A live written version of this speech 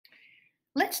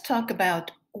Let's talk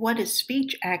about what a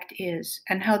speech act is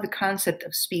and how the concept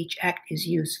of speech act is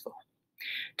useful.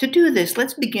 To do this,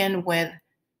 let's begin with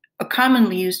a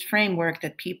commonly used framework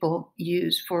that people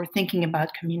use for thinking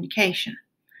about communication.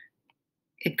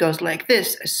 It goes like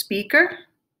this: a speaker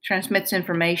transmits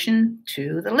information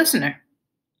to the listener.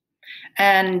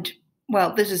 And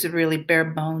well, this is a really bare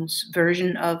bones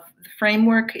version of the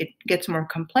framework. It gets more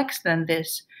complex than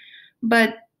this,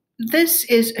 but this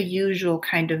is a usual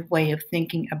kind of way of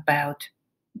thinking about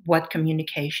what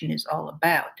communication is all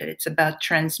about, that it's about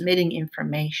transmitting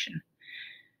information.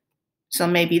 So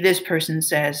maybe this person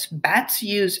says, bats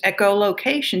use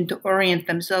echolocation to orient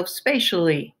themselves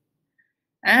spatially.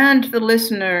 And the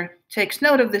listener takes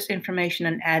note of this information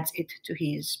and adds it to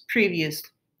his previous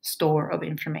store of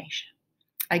information.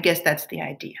 I guess that's the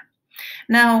idea.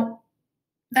 Now,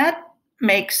 that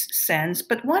makes sense,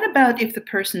 but what about if the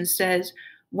person says,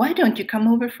 why don't you come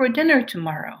over for dinner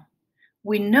tomorrow?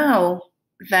 We know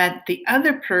that the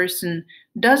other person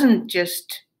doesn't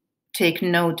just take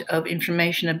note of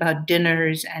information about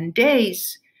dinners and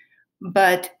days,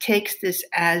 but takes this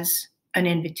as an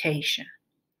invitation.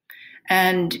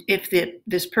 And if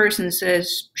this person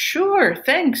says, sure,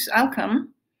 thanks, I'll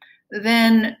come,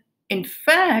 then in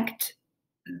fact,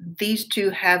 these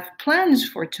two have plans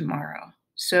for tomorrow.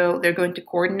 So they're going to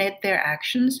coordinate their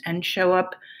actions and show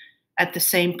up at the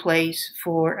same place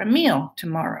for a meal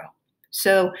tomorrow.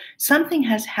 So something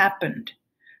has happened.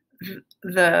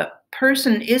 The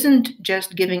person isn't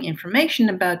just giving information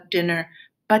about dinner,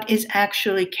 but is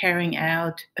actually carrying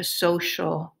out a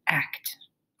social act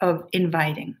of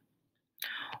inviting.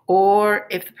 Or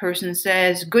if the person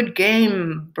says, good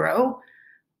game, bro,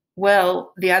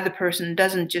 well, the other person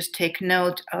doesn't just take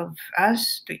note of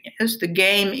us. The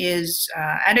game is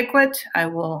adequate. I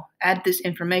will add this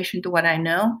information to what I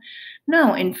know.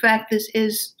 No, in fact, this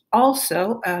is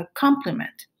also a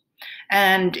compliment.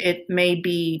 And it may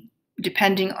be,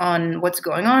 depending on what's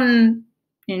going on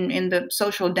in the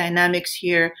social dynamics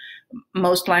here,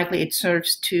 most likely it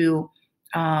serves to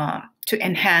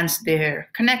enhance their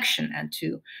connection and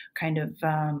to kind of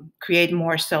create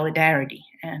more solidarity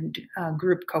and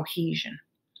group cohesion.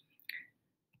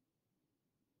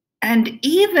 And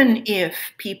even if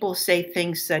people say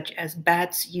things such as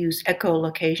bats use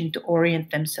echolocation to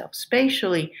orient themselves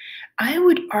spatially, I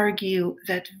would argue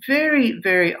that very,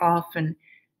 very often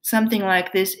something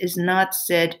like this is not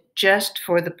said just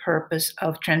for the purpose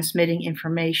of transmitting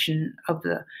information of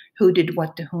the who did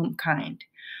what to whom kind,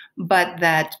 but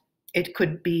that it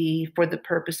could be for the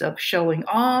purpose of showing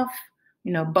off,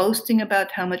 boasting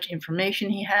about how much information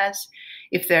he has.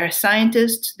 If they're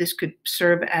scientists, this could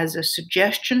serve as a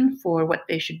suggestion for what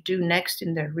they should do next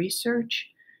in their research.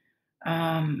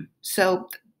 So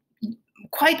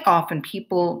quite often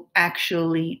people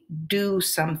actually do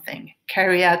something,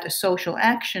 carry out a social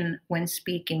action when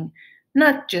speaking,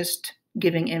 not just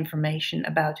giving information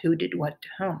about who did what to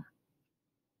whom.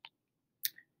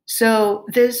 So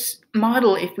this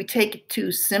model, if we take it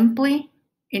too simply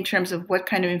in terms of what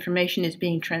kind of information is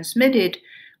being transmitted,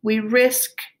 we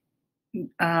risk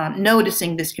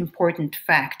noticing this important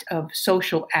fact of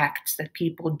social acts that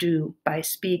people do by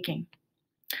speaking.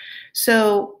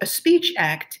 So a speech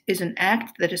act is an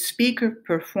act that a speaker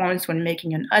performs when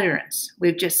making an utterance.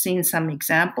 We've just seen some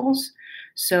examples.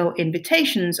 So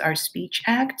invitations are speech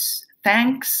acts,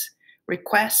 thanks,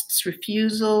 requests,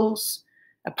 refusals,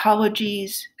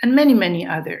 apologies, and many, many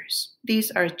others. These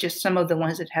are just some of the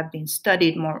ones that have been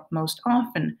studied most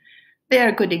often. They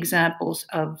are good examples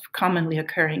of commonly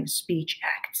occurring speech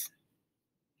acts.